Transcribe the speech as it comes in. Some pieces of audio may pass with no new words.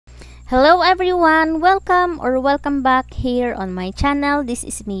Hello everyone! Welcome back here on my channel. This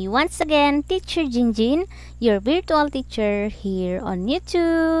is me once again, Teacher Jinjin, your virtual teacher here on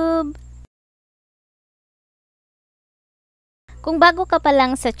YouTube. Kung bago ka pa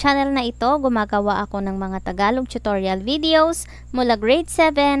lang sa channel na ito, gumagawa ako ng mga Tagalog tutorial videos mula grade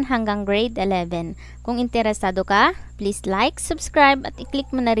 7 hanggang grade 11. Kung interesado ka, please like, subscribe at i-click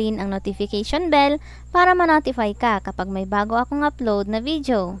mo na rin ang notification bell para ma-notify ka kapag may bago akong upload na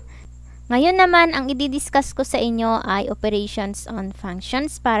video. Ngayon naman, ang i-discuss ko sa inyo ay operations on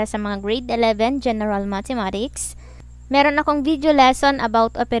functions para sa mga grade 11 General Mathematics. Meron akong video lesson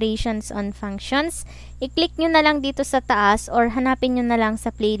about operations on functions. I-click nyo na lang dito sa taas or hanapin nyo na lang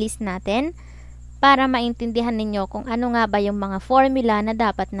sa playlist natin para maintindihan ninyo kung ano nga ba yung mga formula na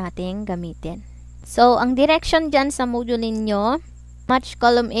dapat nating gamitin. So, ang direction dyan sa module ninyo, match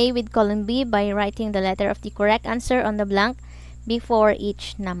column A with column B by writing the letter of the correct answer on the blank before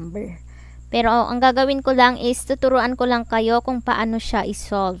each number. Pero ang gagawin ko lang is tuturuan ko lang kayo kung paano siya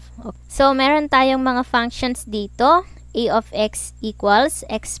i-solve. Okay. So, meron tayong mga functions dito. A of x equals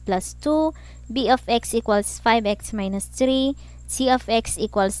x plus 2, b of x equals 5x minus 3, c of x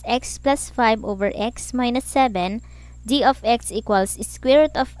equals x plus 5 over x minus 7, d of x equals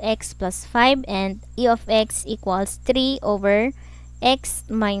square root of x plus 5, and e of x equals 3 over x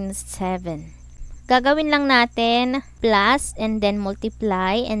minus 7. Gagawin lang natin plus and then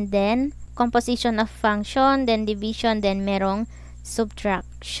multiply and then composition of function, then division, then merong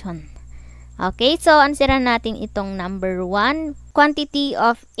subtraction. Okay, so answeran natin itong number 1, quantity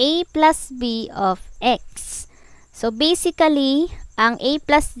of a plus b of x. So basically, ang a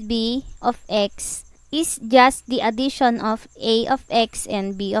plus b of x is just the addition of a of x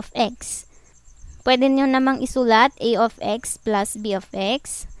and b of x. Pwede nyo namang isulat a of x plus b of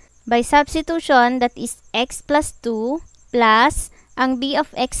x. By substitution, that is x plus 2 plus ang b of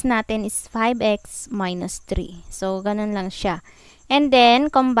x natin is 5x minus 3. So, ganun lang siya. And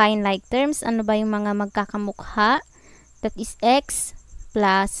then, combine like terms. Ano ba yung mga magkakamukha? That is x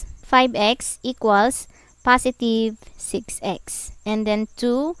plus 5x equals positive 6x. And then,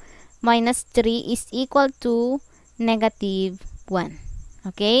 2 minus 3 is equal to negative 1.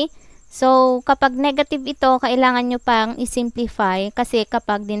 Okay? So, kapag negative ito, kailangan nyo pang i-simplify kasi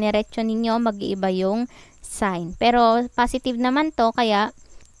kapag diniretso ninyo, mag-iiba yung sign. Pero, positive naman to, kaya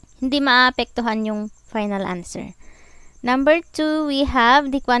hindi maapektuhan yung final answer. Number 2, we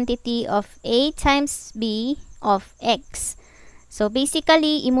have the quantity of a times b of x. So,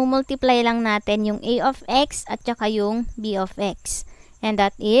 basically, imumultiply lang natin yung a of x at saka yung b of x. And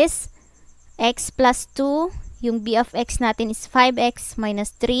that is x plus 2. Yung b of x natin is 5x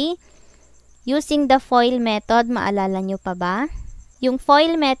minus 3. Using the FOIL method, maalala nyo pa ba? Yung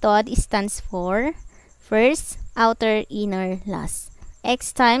FOIL method stands for first, outer, inner, last.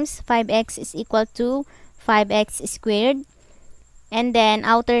 X times 5x is equal to 5x squared. And then,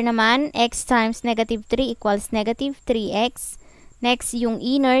 outer naman, x times negative 3 equals negative 3x. Next, yung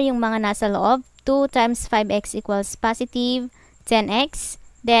inner, yung mga nasa loob, 2 times 5x equals positive 10x.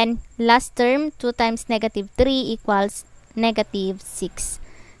 Then, last term, 2 times negative 3 equals negative 6.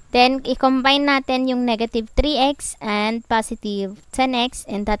 Then, i-combine natin yung negative 3x and positive 10x,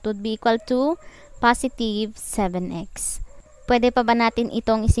 and that would be equal to positive 7x. Pwede pa ba natin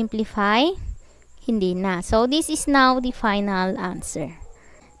itong i-simplify? Hindi na. So, this is now the final answer.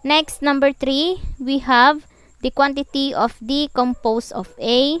 Next, number 3, we have the quantity of d composed of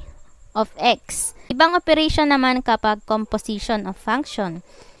a of x. Ibang operation naman kapag composition of function.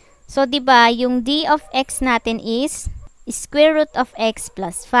 So, diba, yung d of x natin is square root of x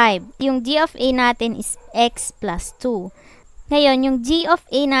plus 5. Yung d of a natin is x plus 2. Ngayon, yung g of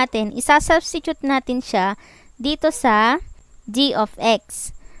a natin, isa-substitute natin siya dito sa d of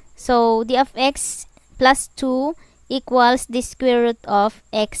x. So, d of x plus 2 equals the square root of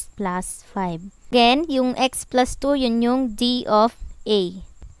x plus 5. Again, yung x plus 2, yun yung d of a.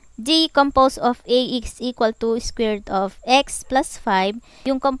 d composed of a is equal to square root of x plus 5.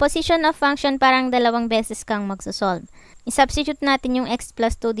 Yung composition of function, parang dalawang beses kang magsosolve. I-substitute natin yung x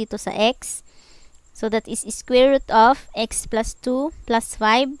plus 2 dito sa x. So, that is square root of x plus 2 plus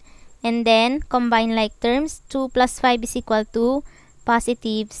 5. And then, combine like terms. 2 plus 5 is equal to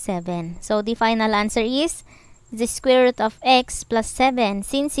positive 7. So, the final answer is the square root of x plus 7.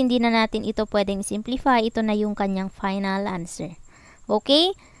 Since hindi na natin ito pwedeng simplify, ito na yung kanyang final answer.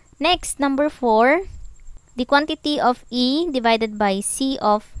 Okay? Next, number 4. The quantity of e divided by c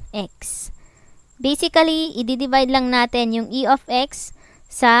of x. Basically, i-divide lang natin yung e of x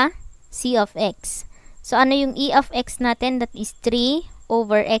sa c of x. So, ano yung e of x natin? That is 3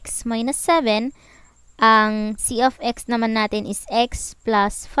 over x minus 7. Ang c of x naman natin is x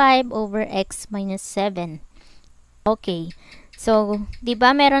plus 5 over x minus 7. Okay. So, di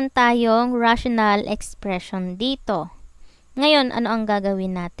ba meron tayong rational expression dito? Ngayon, ano ang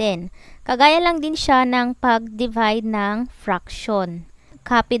gagawin natin? Kagaya lang din siya ng pag-divide ng fraction.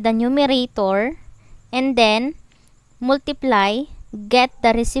 Copy the numerator and then multiply, get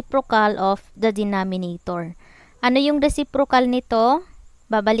the reciprocal of the denominator. Ano yung reciprocal nito?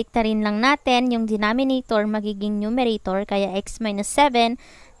 Babaliktarin lang natin, yung denominator magiging numerator, kaya x minus 7,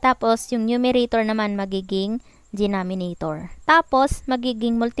 tapos yung numerator naman magiging denominator. Tapos,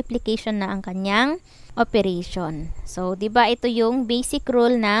 magiging multiplication na ang kanyang operation. So, di ba ito yung basic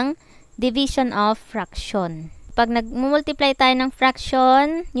rule ng division of fraction. Pag nag-multiply tayo ng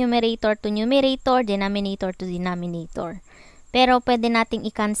fraction, numerator to numerator, denominator to denominator. Pero, pwede nating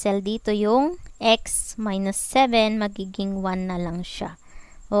i-cancel dito yung x minus 7, magiging 1 na lang siya.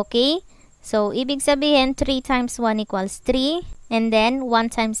 Okay? So, ibig sabihin, 3 times 1 equals 3. And then,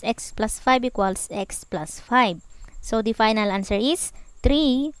 1 times x plus 5 equals x plus 5. So, the final answer is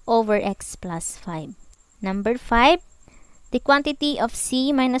 3 over x plus 5. Number 5, the quantity of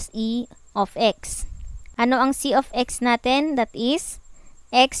c minus e of x. Ano ang c of x natin? That is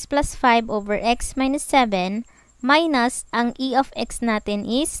x plus 5 over x minus 7 minus ang e of x natin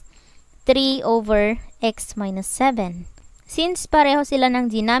is 3 over x minus 7. Since pareho sila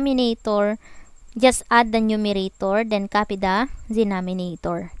ng denominator, just add the numerator, then copy the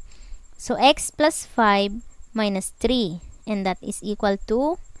denominator. So, x plus 5 minus 3. And that is equal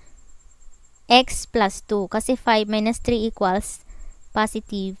to x plus 2. Kasi 5 minus 3 equals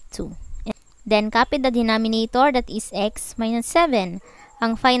positive 2. Then, copy the denominator, that is x minus 7.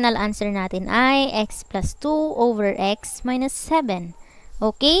 Ang final answer natin ay x plus 2 over x minus 7.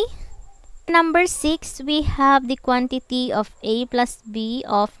 Okay? Number 6, we have the quantity of a plus b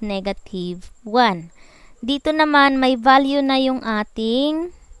of negative 1. Dito naman, may value na yung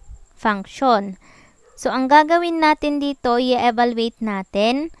ating function. So, ang gagawin natin dito, i-evaluate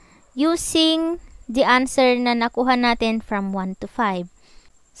natin using the answer na nakuha natin from 1 to 5.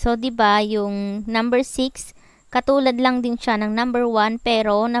 So, diba, yung number 6, katulad lang din siya ng number 1,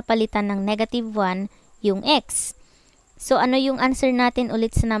 pero napalitan ng negative 1 yung x. So, ano yung answer natin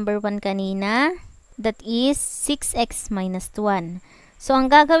ulit sa number 1 kanina? That is 6x minus 1. So, ang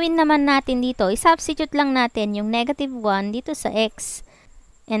gagawin naman natin dito, i-substitute lang natin yung negative 1 dito sa x.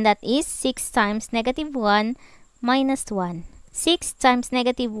 And that is 6 times negative 1 minus 1. 6 times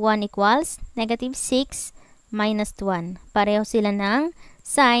negative 1 equals negative 6 minus 1. Pareho sila ng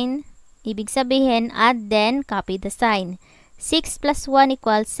sign. Ibig sabihin, add then copy the sign. 6 plus 1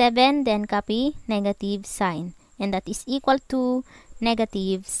 equals 7, then copy negative sign. And that is equal to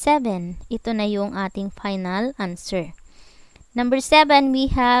negative 7. Ito na yung ating final answer. Number 7,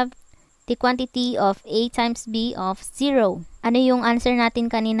 we have the quantity of a times b of 0. Ano yung answer natin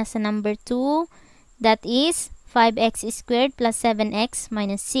kanina sa number 2? That is 5x squared plus 7x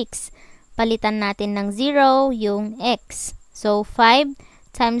minus 6. Palitan natin ng 0 yung x. So, 5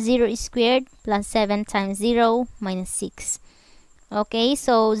 times 0 squared plus 7 times 0 minus 6. Okay,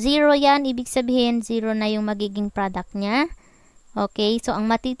 so 0 yan, ibig sabihin 0 na yung magiging product niya. Okay, so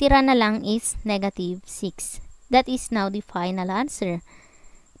ang matitira na lang is negative 6. That is now the final answer.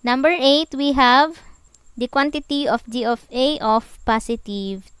 Number 8, we have the quantity of g of a of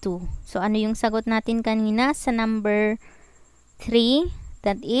positive 2. So, ano yung sagot natin kanina sa number 3?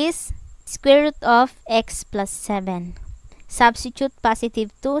 That is square root of x plus 7. Substitute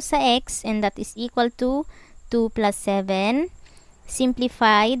positive 2 sa x and that is equal to 2 plus 7.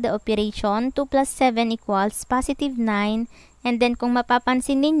 Simplify the operation. 2 plus 7 equals positive 9. And then, kung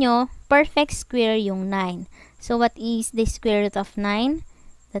mapapansin ninyo, perfect square yung 9. So, what is the square root of 9?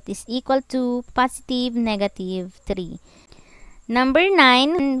 That is equal to positive negative 3. Number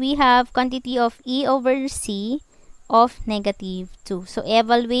 9, we have quantity of e over c of negative 2. So,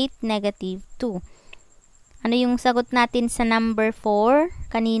 evaluate negative 2. Ano yung sagot natin sa number 4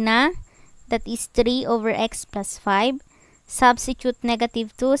 kanina? That is 3 over x plus 5. Substitute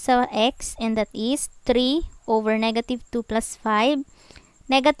negative 2 sa x and that is 3 over negative 2 plus 5.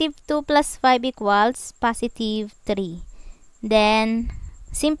 Negative 2 plus 5 equals positive 3. Then,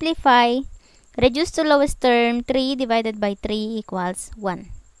 simplify. Reduce to lowest term. 3 divided by 3 equals 1.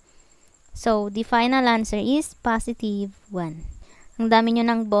 So, the final answer is positive 1. Ang dami nyo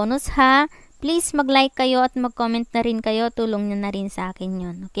ng bonus ha. Please mag-like kayo at mag-comment na rin kayo. Tulong nyo na rin sa akin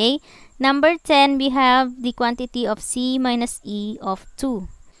yun. Okay? Number 10, we have the quantity of c minus e of 2.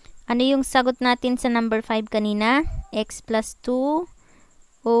 Ano yung sagot natin sa number 5 kanina? X plus 2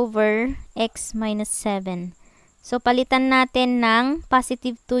 over x minus 7. So, palitan natin ng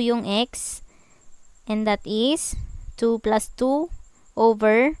positive 2 yung x. And that is 2 plus 2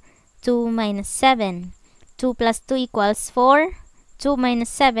 over 2 minus 7. 2 plus 2 equals 4. 2 minus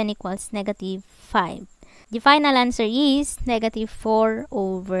 7 equals negative 5. The final answer is negative 4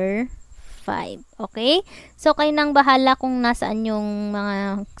 over 5. Okay? So, kayo nang bahala kung nasaan yung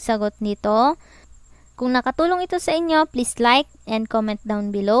mga sagot nito. Kung nakatulong ito sa inyo, please like and comment down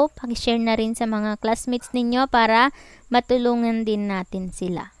below. Pag-share na rin sa mga classmates ninyo para matulungan din natin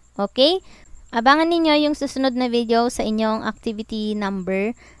sila. Okay? Abangan ninyo yung susunod na video sa inyong activity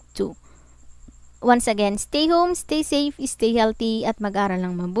number 2. Once again, stay home, stay safe, stay healthy, at mag-aral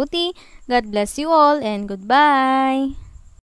ng mabuti. God bless you all and goodbye!